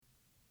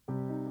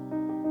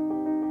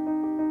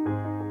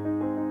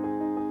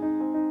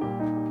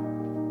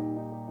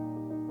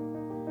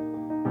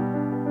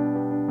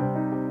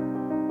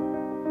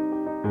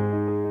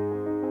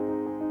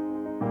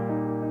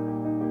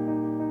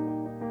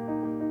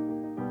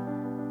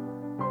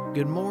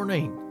Good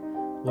morning.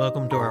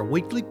 Welcome to our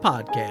weekly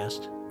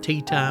podcast,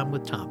 Tea Time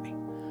with Tommy.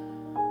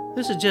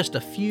 This is just a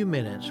few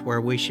minutes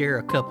where we share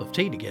a cup of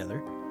tea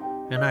together,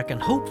 and I can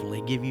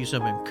hopefully give you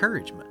some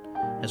encouragement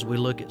as we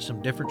look at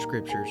some different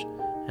scriptures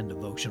and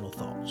devotional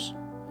thoughts.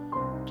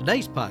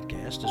 Today's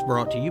podcast is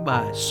brought to you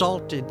by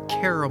Salted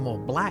Caramel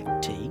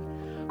Black Tea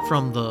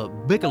from the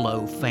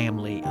Bigelow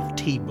family of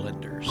tea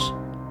blenders.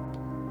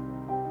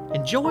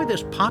 Enjoy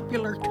this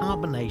popular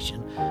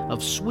combination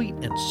of sweet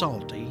and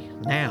salty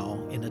now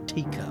in a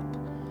teacup.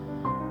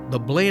 The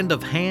blend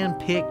of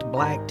hand-picked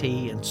black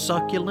tea and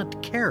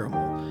succulent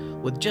caramel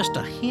with just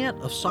a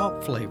hint of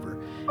salt flavor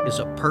is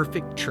a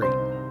perfect treat.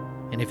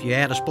 And if you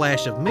add a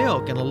splash of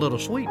milk and a little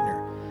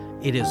sweetener,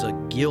 it is a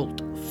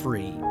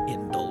guilt-free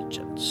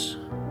indulgence.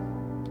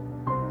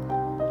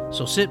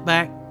 So sit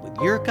back with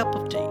your cup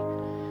of tea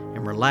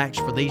and relax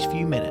for these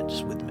few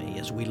minutes with me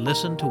as we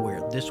listen to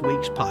where this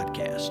week's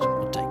podcast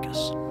will take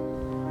us.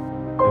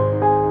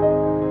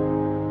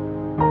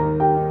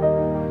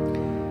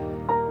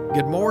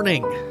 Good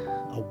morning.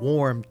 A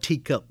warm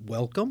teacup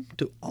welcome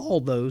to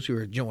all those who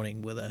are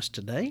joining with us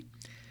today.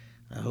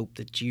 I hope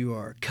that you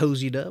are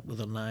cozied up with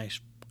a nice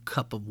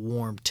cup of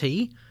warm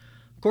tea.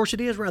 Of course,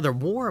 it is rather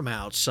warm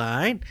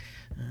outside,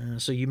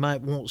 so you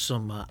might want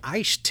some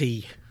iced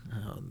tea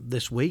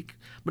this week.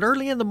 But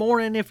early in the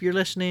morning, if you're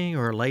listening,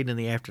 or late in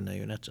the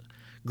afternoon, that's a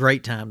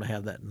great time to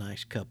have that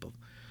nice cup of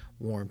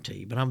warm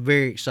tea. But I'm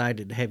very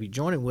excited to have you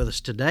joining with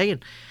us today.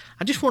 And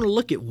I just want to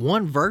look at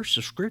one verse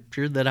of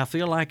Scripture that I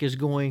feel like is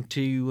going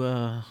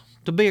to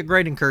be a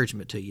great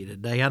encouragement to you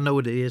today. I know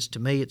it is to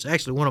me. It's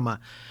actually one of my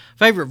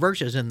favorite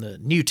verses in the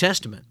New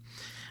Testament.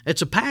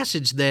 It's a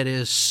passage that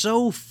is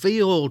so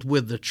filled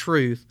with the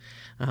truth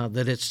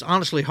that it's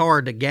honestly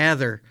hard to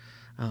gather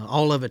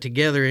all of it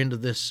together into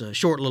this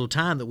short little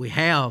time that we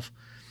have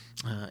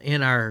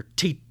in our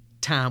tea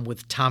time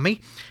with Tommy.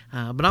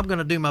 But I'm going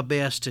to do my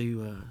best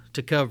to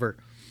cover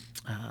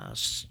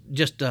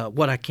just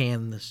what I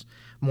can this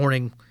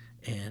morning,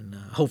 and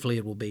hopefully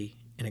it will be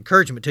an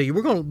encouragement to you.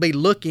 We're going to be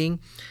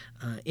looking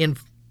in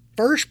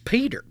 1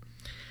 Peter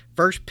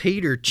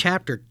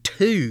chapter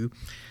 2,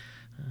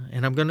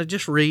 and I'm going to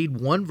just read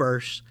one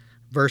verse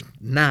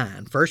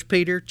 9. 1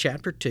 Peter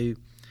chapter 2,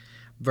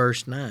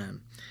 verse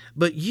 9.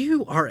 But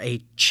you are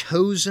a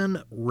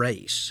chosen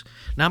race.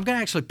 Now, I'm going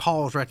to actually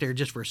pause right there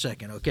just for a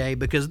second, okay?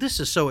 Because this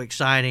is so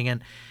exciting,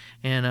 and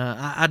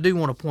I do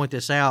want to point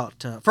this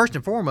out. First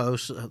and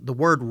foremost, the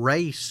word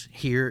race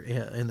here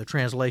in the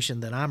translation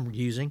that I'm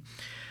using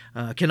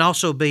can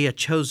also be a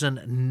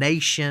chosen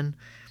nation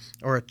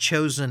or a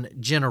chosen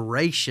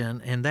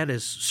generation, and that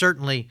is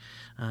certainly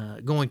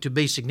going to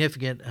be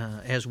significant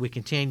as we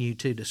continue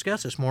to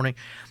discuss this morning.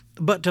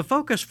 But to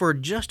focus for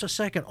just a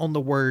second on the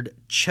word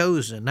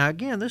chosen. Now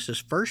again, this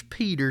is 1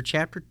 Peter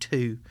chapter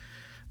 2,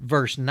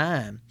 verse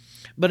 9.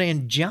 But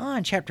in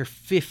John chapter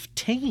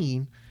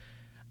 15,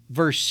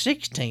 verse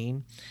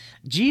 16,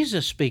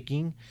 Jesus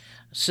speaking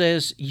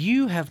says,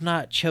 "You have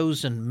not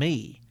chosen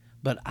me,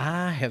 but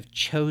I have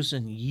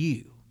chosen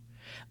you,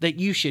 that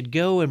you should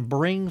go and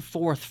bring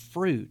forth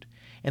fruit,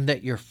 and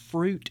that your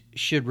fruit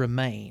should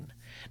remain."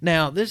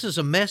 Now, this is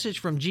a message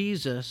from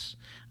Jesus,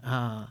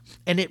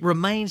 and it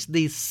remains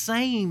the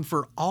same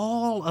for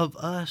all of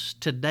us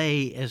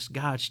today as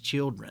God's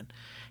children.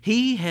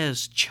 He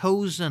has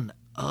chosen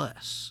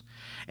us.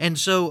 And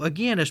so,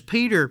 again, as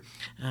Peter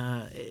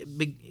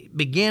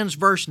begins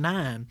verse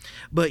 9,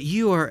 "But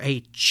you are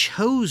a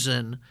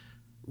chosen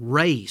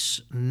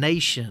race,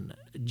 nation,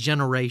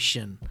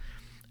 generation,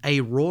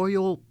 a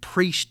royal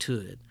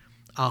priesthood,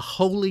 a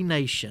holy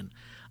nation,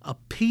 a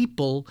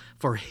people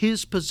for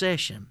His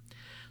possession,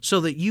 so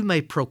that you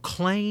may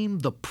proclaim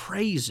the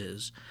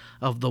praises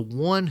of the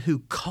one who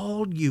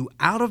called you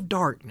out of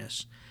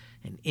darkness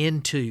and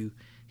into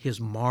His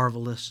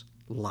marvelous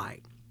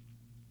light."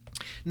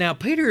 Now,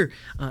 Peter,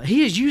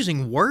 he is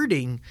using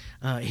wording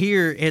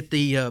here at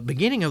the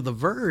beginning of the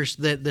verse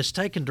that's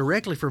taken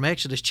directly from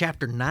Exodus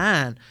chapter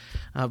 9,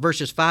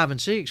 verses 5 and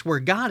 6,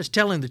 where God is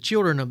telling the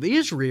children of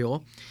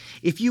Israel,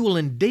 "If you will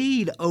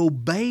indeed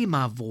obey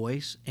my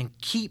voice and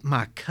keep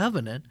my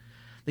covenant,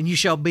 then you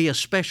shall be a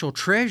special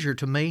treasure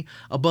to me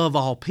above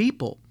all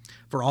people.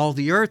 For all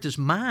the earth is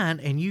mine,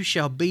 and you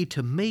shall be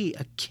to me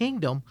a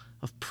kingdom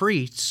of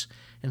priests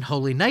and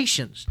holy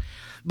nations."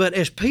 But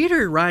as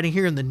Peter writing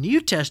here in the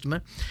New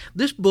Testament,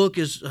 this book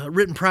is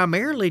written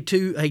primarily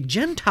to a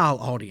Gentile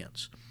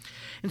audience.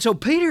 And so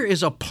Peter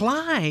is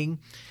applying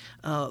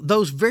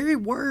those very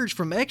words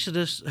from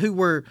Exodus who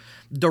were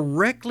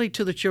directly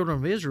to the children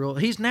of Israel.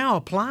 He's now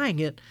applying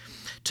it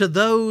to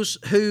those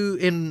who,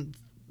 in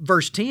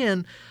verse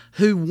 10,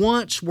 who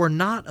once were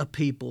not a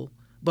people,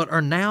 but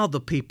are now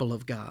the people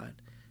of God,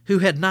 who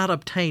had not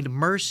obtained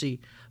mercy,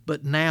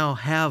 but now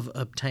have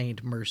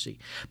obtained mercy.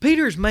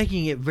 Peter is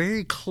making it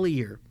very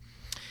clear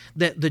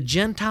that the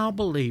Gentile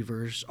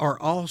believers are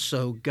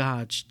also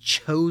God's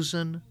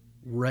chosen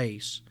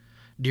race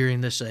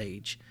during this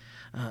age.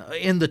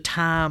 In the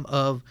time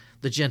of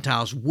the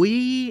Gentiles,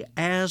 we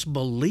as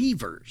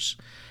believers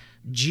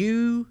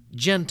Jew,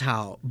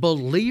 Gentile,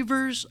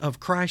 believers of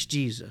Christ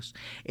Jesus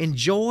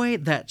enjoy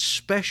that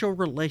special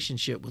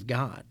relationship with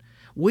God.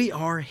 We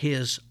are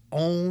His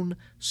own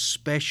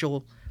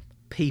special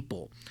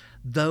people,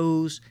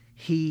 those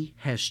He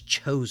has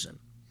chosen.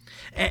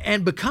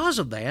 And because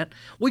of that,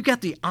 we've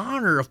got the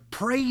honor of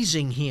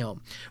praising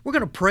Him. We're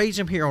going to praise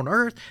Him here on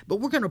earth, but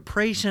we're going to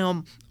praise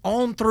Him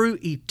on through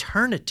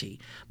eternity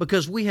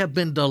because we have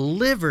been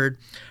delivered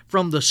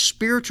from the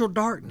spiritual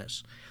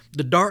darkness,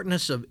 the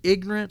darkness of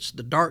ignorance,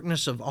 the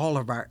darkness of all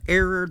of our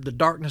error, the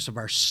darkness of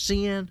our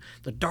sin,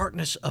 the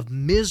darkness of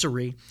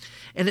misery.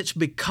 And it's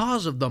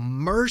because of the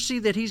mercy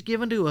that He's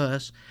given to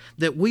us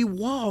that we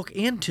walk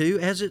into,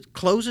 as it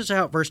closes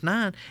out verse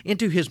 9,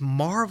 into His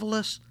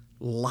marvelous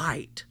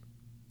light.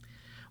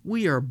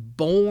 We are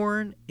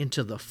born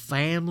into the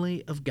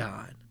family of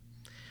God.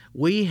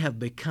 We have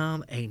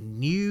become a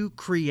new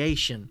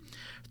creation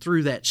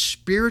through that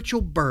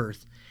spiritual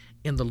birth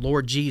in the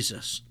Lord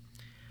Jesus.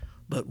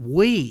 But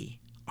we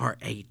are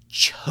a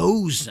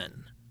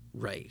chosen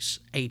race,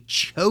 a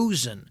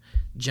chosen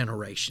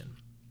generation.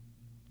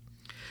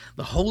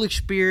 The Holy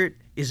Spirit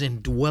is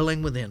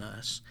indwelling within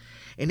us,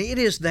 and it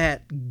is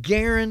that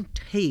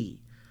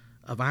guarantee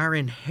of our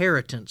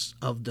inheritance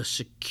of the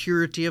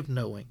security of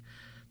knowing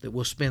that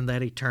we'll spend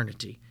that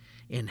eternity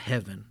in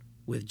heaven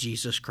with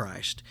Jesus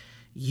Christ.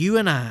 You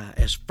and I,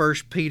 as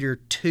 1 Peter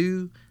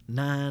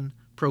 2:9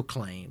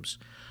 proclaims,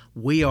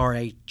 we are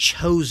a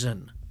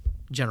chosen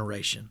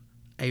generation,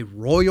 a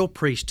royal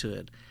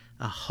priesthood,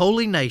 a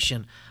holy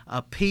nation,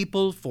 a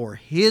people for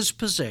His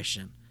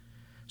possession,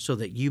 so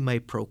that you may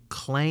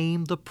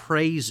proclaim the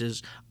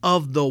praises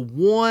of the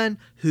one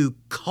who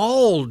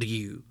called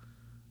you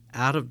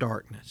out of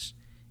darkness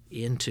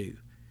into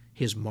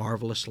His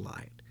marvelous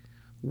light.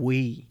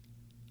 We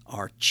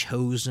are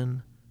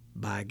chosen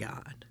by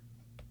God.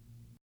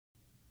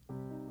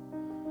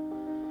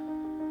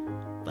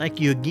 Thank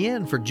you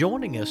again for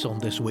joining us on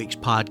this week's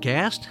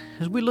podcast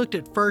as we looked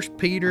at 1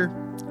 Peter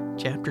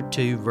chapter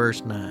 2,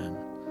 verse 9.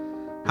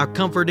 How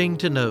comforting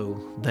to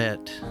know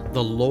that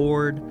the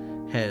Lord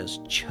has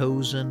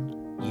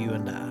chosen you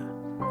and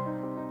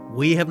I.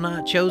 We have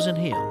not chosen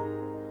Him,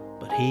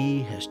 but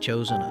He has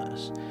chosen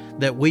us,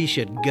 that we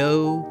should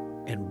go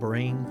and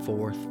bring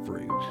forth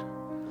fruit.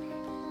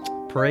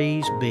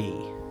 Praise be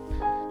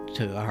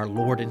to our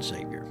Lord and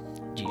Savior,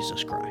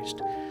 Jesus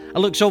Christ. I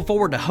look so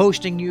forward to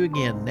hosting you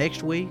again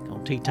next week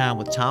on Tea Time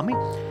with Tommy.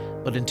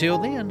 But until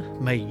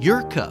then, may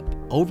your cup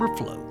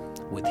overflow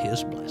with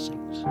His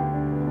blessings.